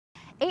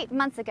8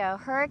 months ago,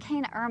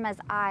 Hurricane Irma's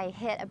eye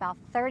hit about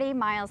 30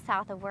 miles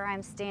south of where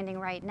I'm standing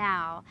right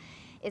now.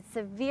 It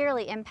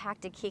severely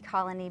impacted Key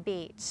Colony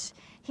Beach.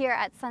 Here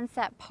at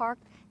Sunset Park,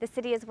 the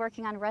city is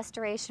working on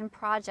restoration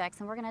projects,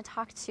 and we're going to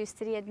talk to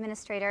City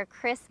Administrator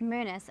Chris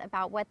Moonis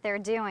about what they're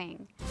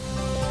doing.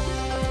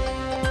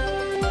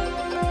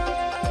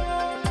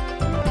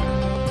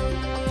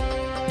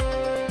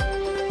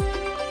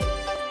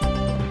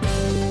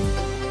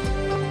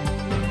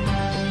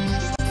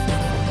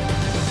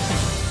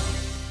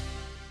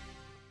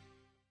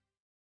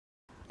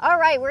 All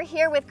right, we're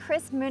here with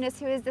Chris Moonis,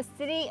 who is the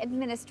City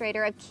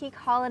Administrator of Key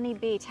Colony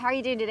Beach. How are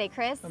you doing today,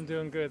 Chris? I'm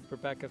doing good,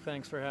 Rebecca.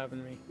 Thanks for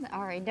having me.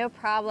 All right, no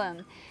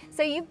problem.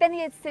 So you've been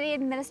the City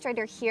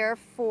Administrator here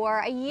for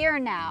a year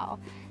now.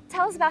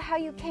 Tell us about how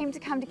you came to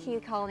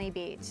Key Colony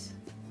Beach.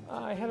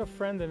 I had a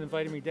friend that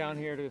invited me down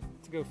here to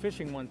go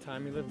fishing one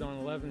time. He lived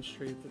on 11th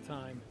Street at the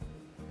time.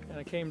 And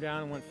I came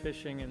down and went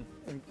fishing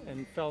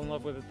and fell in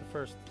love with it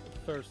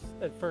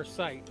at first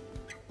sight.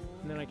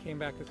 And then I came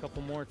back a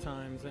couple more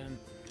times, and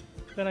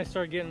then I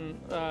started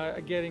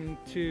getting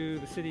to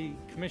the city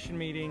commission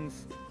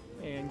meetings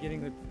and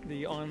getting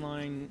the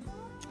online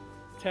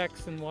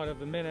text and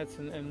the minutes,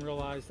 and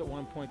realized at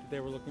one point that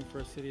they were looking for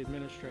a city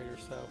administrator.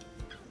 So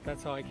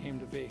that's how I came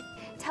to be.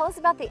 Tell us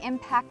about the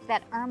impact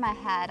that Irma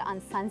had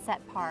on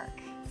Sunset Park.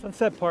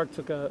 Sunset Park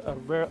took a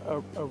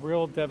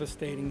real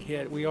devastating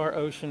hit. We are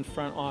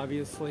oceanfront,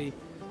 obviously.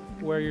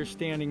 Where you're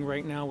standing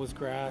right now was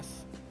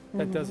grass.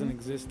 That doesn't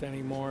exist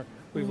anymore.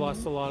 We've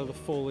lost a lot of the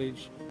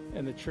foliage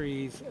and the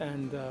trees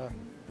and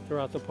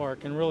throughout the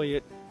park, and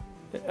really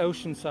the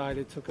ocean side,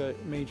 it took a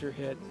major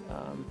hit,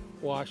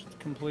 washed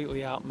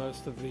completely out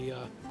most of the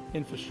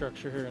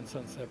infrastructure here in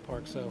Sunset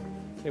Park, so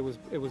it was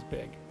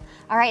big.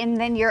 All right, and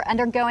then you're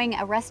undergoing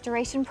a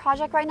restoration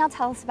project right now.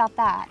 Tell us about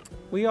that.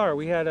 We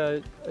had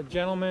a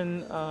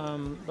gentleman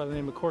by the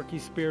name of Corky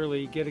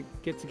Spearley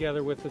get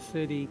together with the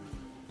city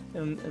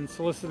and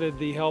solicited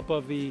the help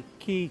of the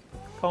Key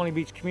Colony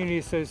Beach Community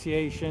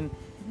Association.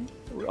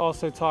 We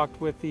also talked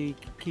with the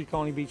Key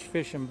Colony Beach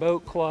Fish and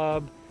Boat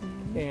Club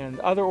and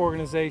other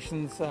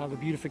organizations, the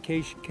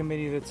Beautification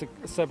Committee, that's a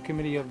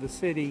subcommittee of the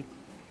city,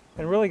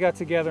 and really got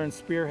together and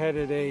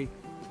spearheaded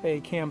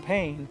a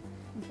campaign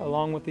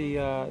along with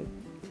the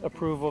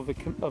approval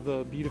of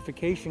the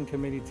Beautification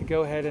Committee to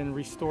go ahead and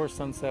restore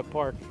Sunset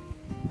Park.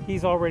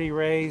 He's already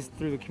raised,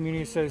 through the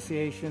Community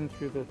Association,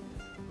 through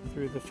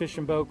the Fish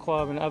and Boat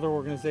Club and other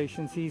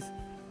organizations, he's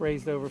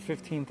raised over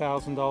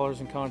 $15,000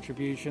 in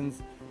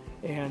contributions,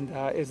 and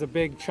is a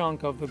big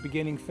chunk of the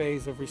beginning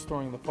phase of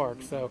restoring the park.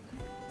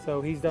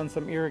 So he's done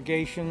some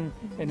irrigation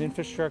and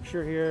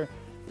infrastructure here.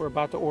 We're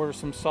about to order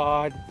some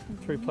sod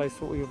to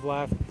replace what we've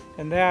left,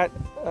 and that,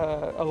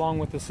 along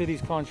with the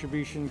city's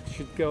contribution,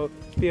 should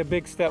be a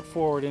big step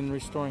forward in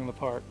restoring the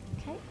park.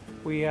 Okay.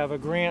 We have a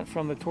grant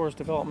from the Tourist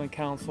Development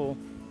Council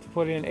to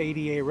put in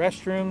ADA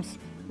restrooms,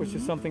 which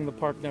is something the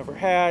park never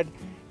had,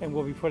 and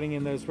we'll be putting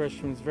in those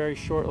restrooms very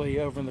shortly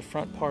over in the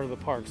front part of the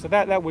park. So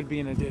that would be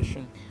an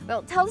addition.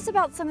 Well, tell us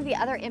about some of the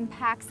other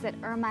impacts that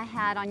Irma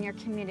had on your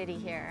community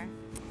here.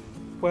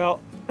 Well,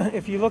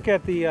 if you look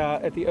at the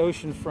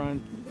ocean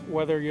front,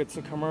 whether it's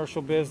a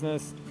commercial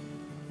business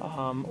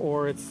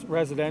or it's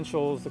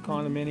residentials, the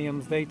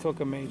condominiums, they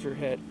took a major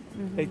hit.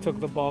 They took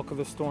the bulk of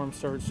the storm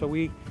surge. So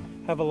we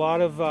have a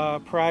lot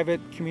of private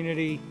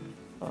community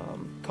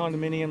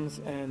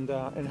condominiums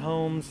and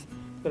homes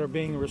that are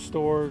being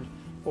restored,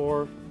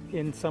 or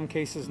in some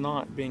cases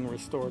not being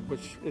restored,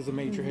 which is a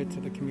major hit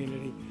to the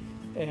community.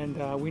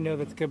 And we know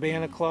that the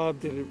Cabana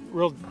Club did a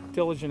real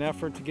diligent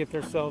effort to get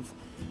themselves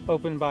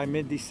open by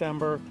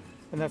mid-December,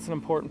 and that's an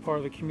important part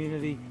of the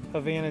community.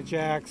 Havana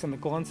Jacks and the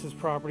Gluntz's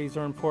properties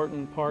are an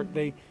important part.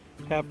 They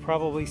have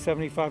probably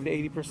 75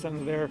 to 80%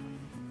 of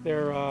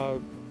their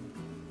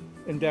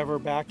endeavor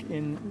back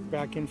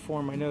in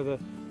form. I know the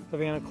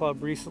Havana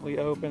Club recently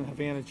opened,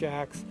 Havana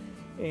Jacks,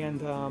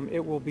 and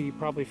it will be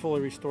probably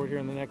fully restored here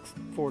in the next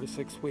 4 to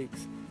 6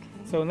 weeks.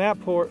 So in that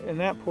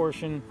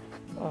portion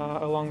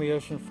along the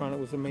ocean front, it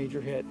was a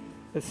major hit.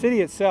 The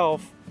city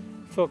itself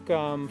took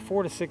 4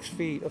 to 6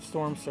 feet of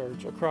storm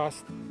surge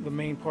across the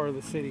main part of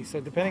the city. So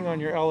depending on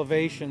your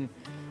elevation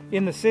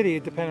in the city,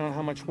 it depends on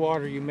how much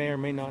water you may or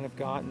may not have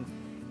gotten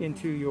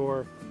into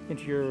your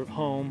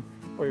home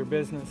or your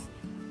business.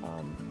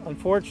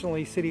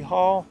 Unfortunately, City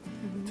Hall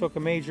took a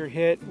major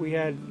hit. We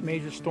had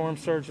major storm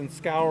surge and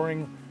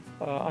scouring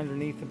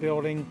underneath the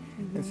building,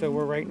 and so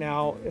we're right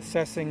now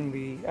assessing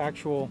the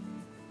actual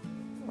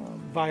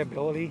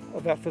viability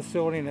of that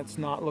facility, and it's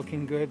not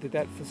looking good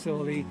that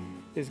facility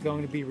is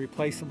going to be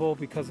replaceable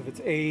because of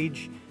its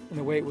age and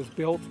the way it was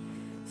built.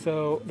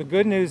 So the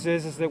good news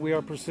is that we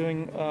are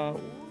pursuing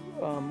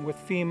with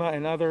FEMA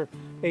and other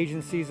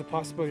agencies the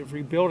possibility of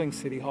rebuilding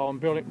City Hall and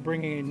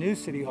bringing a new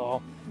City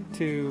Hall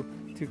to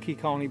Key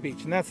Colony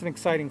Beach, and that's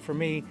exciting for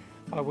me.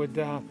 I would,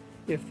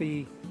 if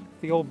the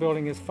old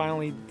building is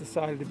finally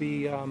decided to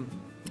be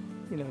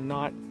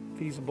not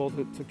feasible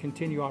to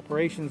continue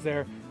operations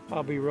there,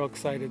 I'll be real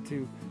excited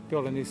to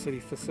build a new city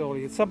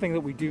facility. It's something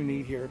that we do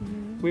need here.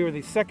 We were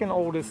the second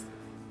oldest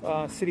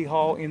city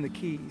hall in the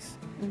Keys,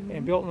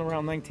 and built in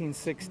around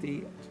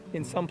 1960,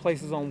 in some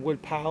places on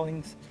wood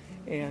pilings,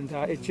 and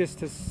it just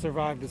has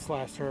survived this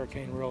last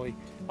hurricane, really.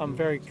 I'm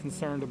very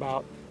concerned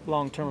about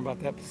long-term about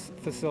that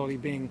facility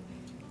being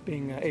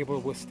able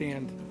to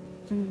withstand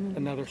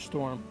another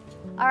storm.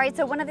 All right,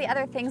 so one of the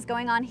other things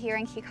going on here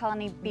in Key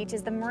Colony Beach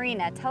is the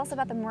marina. Tell us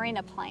about the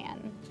marina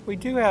plan. We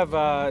do have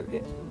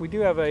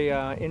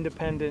a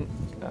independent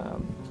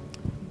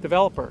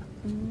developer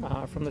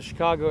from the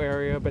Chicago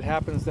area, but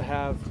happens to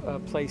have a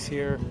place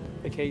here,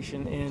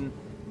 vacation in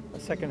a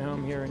second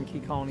home here in Key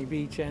Colony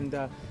Beach, and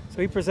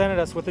so he presented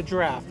us with a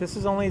draft. This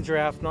is only a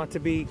draft, not to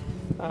be,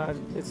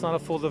 it's not a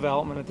full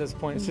development at this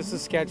point. It's just a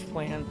sketch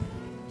plan,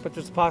 but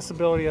there's a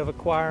possibility of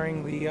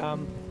acquiring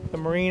the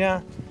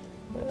marina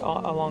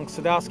along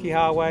Sadowski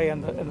Highway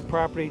and the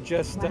property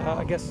just,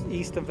 I guess,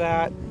 east of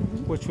that,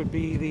 which would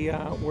be the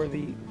where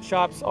the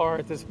shops are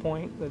at this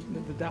point,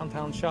 the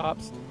downtown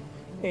shops.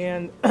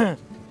 And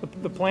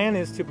the plan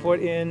is to put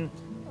in,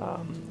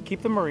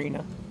 keep the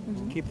marina,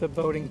 keep the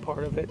boating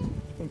part of it,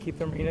 and keep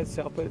the marina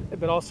itself,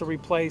 but also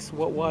replace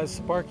what was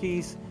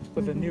Sparky's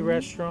with a new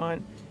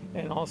restaurant,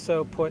 and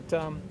also put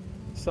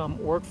some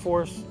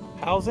workforce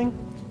housing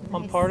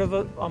on part of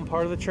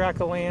the tract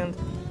of land,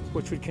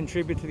 which would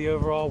contribute to the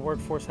overall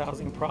workforce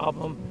housing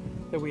problem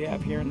that we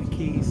have here in the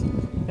Keys,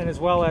 and as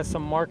well as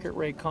some market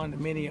rate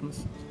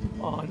condominiums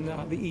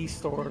on the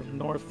east or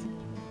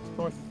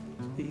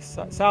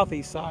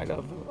southeast side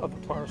of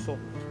the parcel.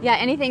 Yeah,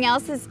 anything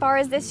else as far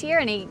as this year?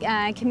 Any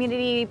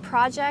community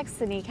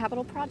projects, any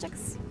capital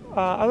projects?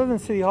 Other than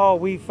City Hall,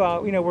 we've,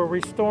 we're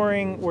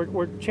restoring,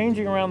 we're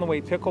changing around the way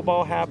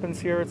pickleball happens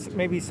here. It's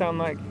maybe sound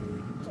like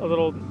a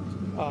little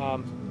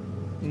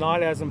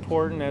not as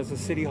important as the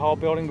City Hall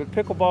building, but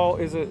pickleball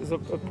is an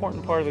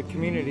important part of the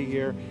community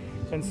here.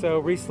 And so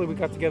recently we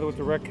got together with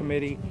the rec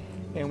committee,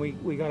 and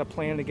we got a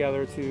plan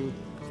together to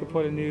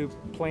put a new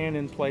plan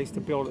in place to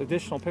build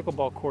additional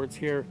pickleball courts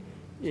here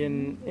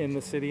in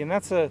the city. And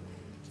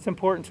it's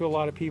important to a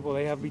lot of people.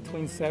 They have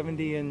between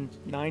 70 and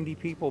 90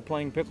 people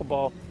playing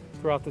pickleball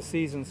throughout the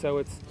season, so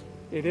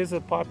it is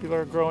a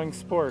popular, growing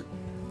sport.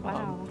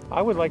 Wow.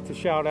 I would like to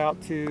shout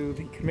out to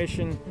the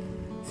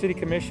City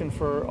Commission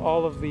for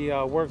all of the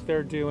work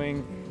they're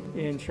doing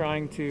in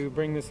trying to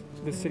bring this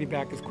city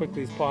back as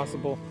quickly as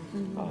possible.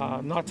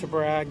 Not to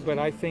brag, but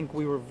I think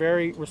we were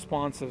very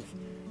responsive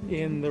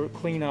in the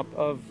cleanup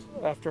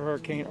after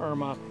Hurricane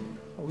Irma.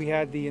 We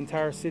had the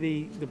entire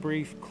city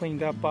debris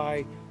cleaned up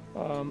by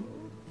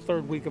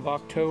third week of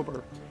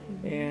October,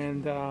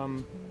 and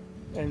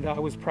I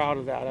was proud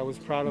of that. I was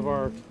proud of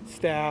our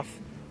staff.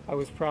 I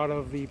was proud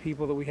of the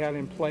people that we had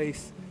in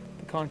place,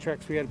 the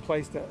contracts we had in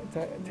place to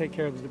take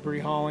care of the debris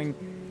hauling,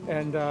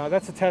 and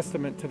that's a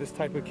testament to this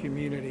type of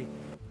community.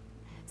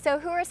 So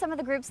who are some of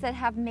the groups that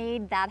have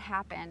made that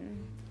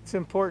happen? It's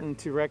important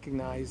to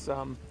recognize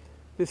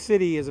the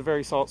city is a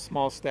very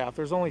small staff.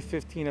 There's only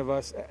 15 of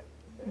us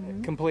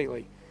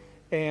completely,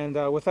 and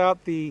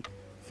without the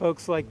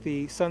folks like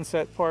the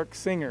Sunset Park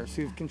Singers,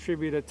 who've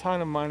contributed a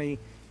ton of money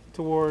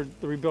toward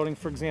the rebuilding,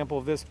 for example,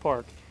 of this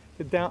park,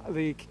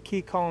 the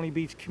Key Colony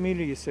Beach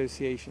Community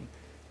Association,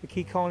 the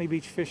Key Colony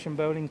Beach Fish and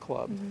Boating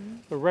Club,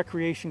 the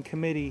Recreation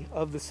Committee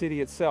of the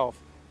city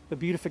itself, the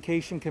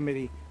Beautification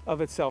Committee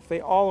of itself.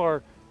 They all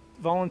are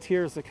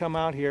volunteers that come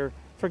out here.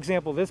 For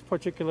example, this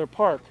particular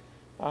park,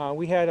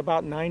 we had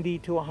about 90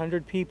 to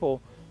 100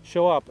 people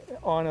show up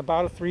on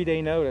about a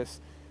 3-day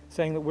notice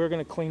saying that we're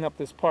going to clean up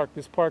this park.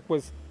 This park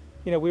was,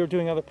 we were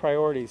doing other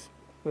priorities.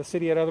 The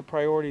city had other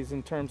priorities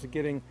in terms of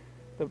getting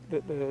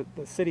the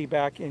city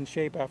back in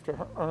shape after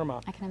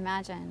Irma. I can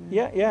imagine.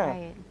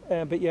 Yeah.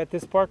 Right. But yet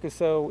this park is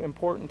so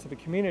important to the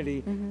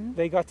community.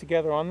 They got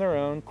together on their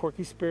own.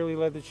 Corky Spearley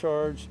led the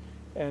charge,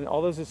 and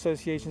all those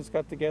associations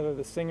got together,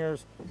 the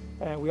singers,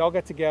 and we all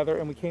got together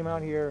and we came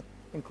out here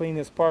and cleaned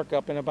this park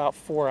up in about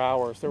 4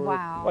 hours. There were,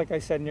 like I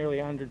said, nearly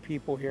 100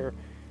 people here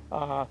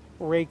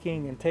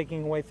raking and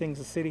taking away things.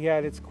 The city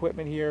had its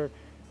equipment here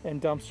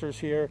and dumpsters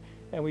here,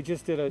 and we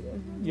just did a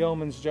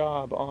yeoman's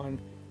job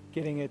on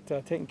getting it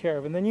taken care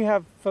of. And then you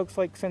have folks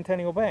like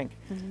Centennial Bank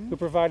who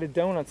provided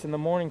donuts in the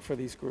morning for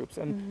these groups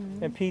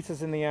and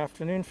pizzas in the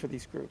afternoon for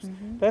these groups.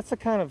 That's the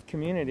kind of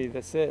community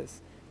this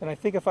is. And I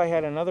think if I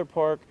had another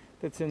park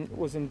that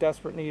was in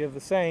desperate need of the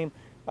same,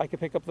 I could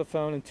pick up the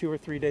phone and 2 or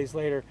 3 days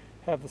later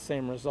have the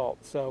same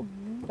result. So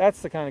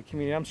that's the kind of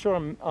community. I'm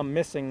sure I'm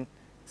missing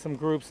some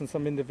groups and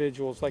some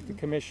individuals like the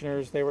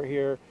commissioners. They were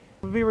here.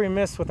 I'd be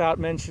remiss without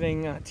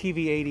mentioning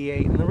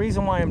TV88. And the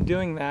reason why I'm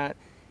doing that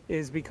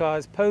is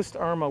because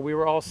post-Irma, we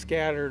were all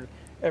scattered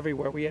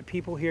everywhere. We had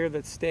people here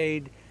that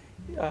stayed,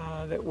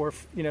 that were,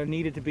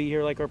 needed to be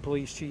here, like our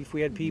police chief. We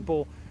had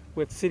people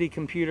with city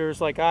computers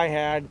like I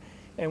had,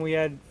 and we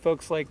had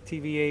folks like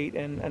TV8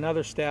 and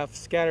other staff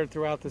scattered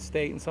throughout the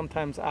state and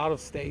sometimes out of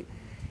state.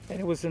 And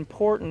it was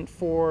important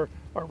for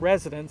our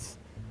residents,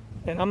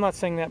 and I'm not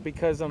saying that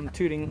because I'm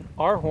tooting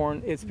our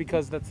horn, it's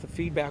because that's the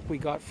feedback we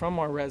got from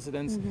our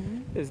residents,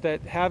 is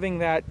that having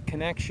that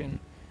connection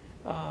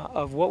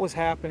of what was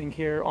happening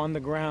here on the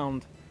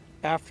ground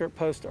after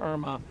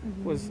post-Irma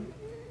was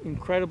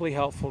incredibly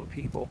helpful to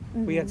people.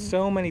 We had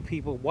so many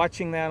people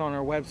watching that on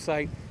our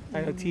website.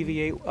 I know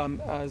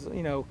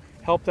TV88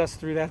 helped us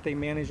through that. They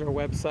manage our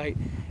website,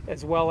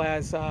 as well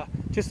as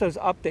just those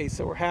updates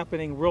that were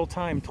happening real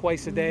time,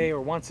 twice a day or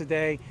once a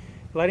day,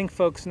 letting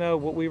folks know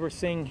what we were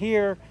seeing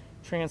here,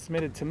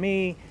 transmitted to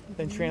me,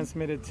 then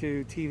transmitted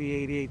to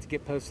TV88 to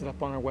get posted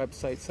up on our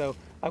website. So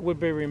I would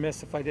be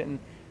remiss if I didn't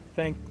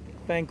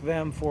thank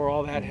them for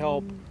all that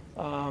help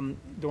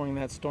during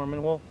that storm.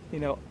 And we'll,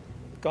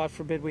 God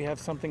forbid we have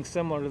something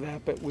similar to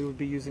that, but we would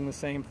be using the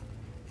same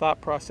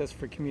thought process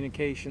for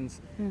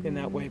communications in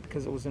that way,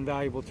 because it was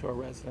invaluable to our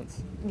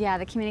residents. Yeah,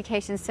 the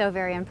communication is so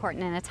very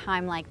important in a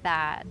time like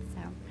that.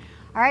 So.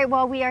 All right,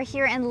 well, we are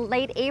here in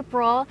late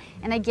April,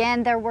 and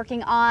again, they're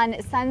working on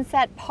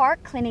Sunset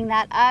Park, cleaning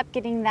that up,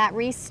 getting that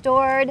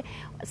restored.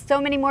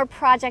 So many more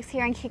projects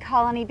here in Key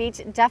Colony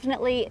Beach.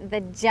 Definitely the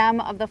gem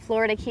of the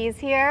Florida Keys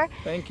here.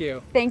 Thank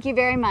you. Thank you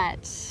very much.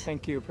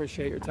 Thank you.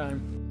 Appreciate your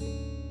time.